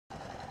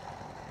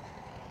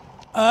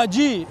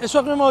جی اس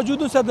وقت میں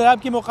موجود ہوں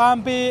سردریاب کے مقام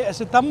پہ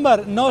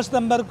 9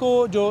 ستمبر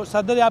کو جو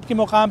سردریاب کے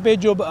مقام پہ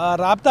جو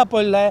رابطہ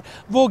پل ہے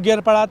وہ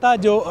گر پڑا تھا،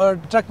 جو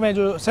ٹرک میں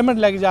جو سیمنٹ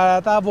لے کے جا رہا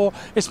تھا وہ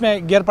اس میں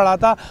گر پڑا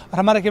تھا، اور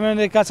ہمارے کیمرے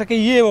نے کہا کہ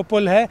یہ وہ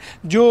پل ہے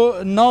جو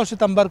 9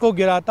 ستمبر کو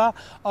گرا تھا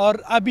اور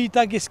ابھی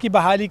تک اس کی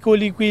بحالی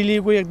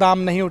کوئی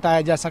اقدام نہیں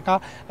اٹھایا جا سکا۔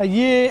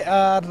 یہ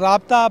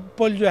رابطہ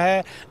پل جو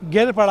ہے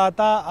گر پڑا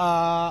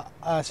تھا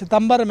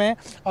ستمبر میں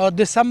اور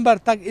دسمبر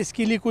تک اس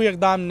کے لیے کوئی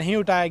اقدام نہیں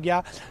اٹھایا گیا،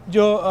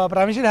 جو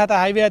پروونشل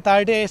ہائی وے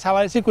اتھارٹی ہے اس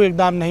حوالے سے کوئی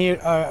اقدام نہیں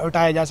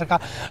اٹھایا جا سکا۔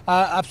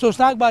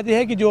 افسوسناک بات یہ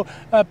ہے کہ جو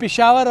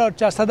پشاور اور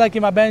چارسدہ کے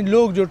مابین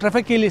لوگ جو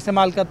ٹریفک کے لیے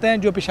استعمال کرتے ہیں،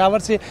 جو پشاور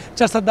سے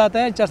چارسدہ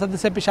آتے ہیں، چارسدہ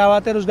سے پشاور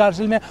آتے ہیں روزگار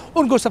سلسلے میں،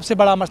 ان کو سب سے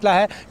بڑا مسئلہ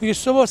ہے کیونکہ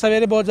صبح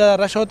سویرے بہت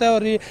زیادہ رش ہوتا ہے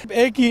اور یہ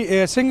ایک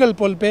ہی سنگل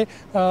پل پہ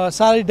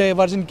ساری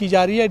ڈائیورژن کی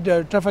جا رہی ہے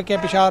ٹریفک کے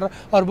پشاور،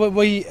 اور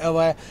وہی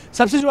ہے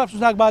سب سے جو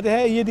افسوسناک بات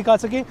ہے یہ دکھا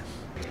سکے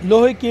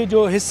لوہے کے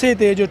جو حصے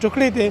تھے، جو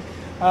ٹکڑے تھے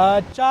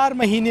 4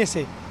 مہینے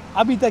سے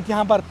ابھی تک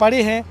یہاں پر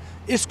پڑے ہیں،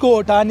 اس کو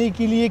اٹھانے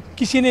کے لیے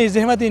کسی نے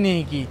زحمت ہی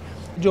نہیں کی۔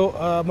 جو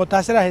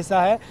متاثرہ حصہ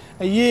ہے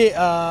یہ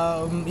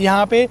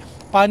یہاں پہ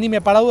پانی میں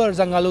پڑا ہوا اور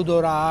زنگالود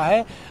ہو رہا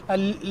ہے۔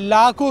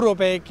 لاکھوں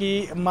روپے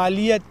کی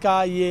مالیت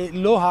کا یہ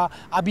لوہا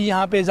ابھی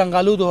یہاں پہ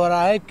زنگالود ہو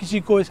رہا ہے، کسی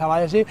کو اس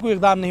حوالے سے کوئی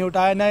اقدام نہیں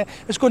اٹھایا، نہ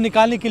اس کو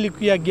نکالنے کے لیے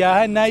کیا گیا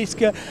ہے، نہ اس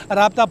کے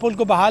رابطہ پل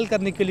کو بحال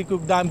کرنے کے لیے کوئی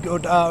اقدام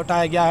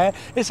اٹھایا گیا ہے۔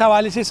 اس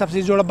حوالے سے سب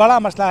سے جو بڑا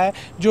مسئلہ ہے،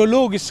 جو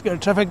لوگ اس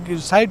ٹریفک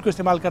سائٹ کو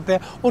استعمال کرتے ہیں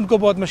ان کو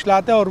بہت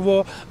مشکلات ہے، اور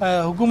وہ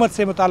حکومت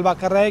سے مطالبہ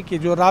کر رہے ہیں کہ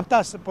جو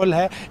رابطہ پل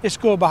ہے اس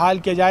کو بحال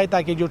کیا جائے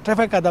تاکہ جو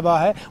ٹریفک کا دباؤ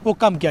ہے وہ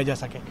کم کیا جا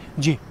سکے۔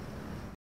 جی